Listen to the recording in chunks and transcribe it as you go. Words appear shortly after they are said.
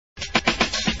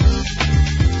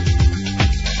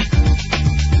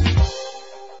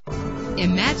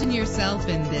yourself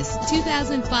in this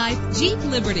 2005 Jeep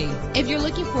Liberty. If you're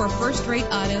looking for a first-rate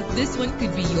auto, this one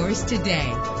could be yours today.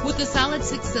 With a solid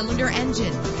 6-cylinder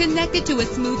engine connected to a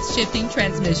smooth shifting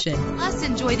transmission. Plus,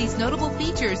 enjoy these notable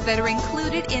features that are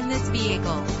included in this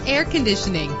vehicle: air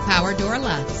conditioning, power door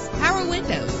locks, power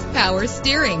windows, power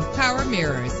steering, power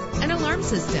mirrors, an alarm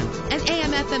system, an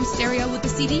AM/FM stereo with a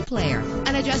CD player,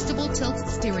 an adjustable tilt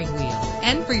steering wheel.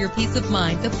 And for your peace of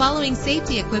mind, the following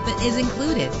safety equipment is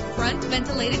included: front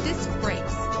ventilated disc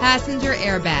brakes, passenger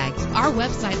airbag. Our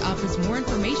website offers more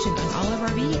information on all of our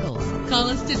vehicles. Call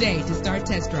us today to start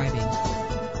test driving.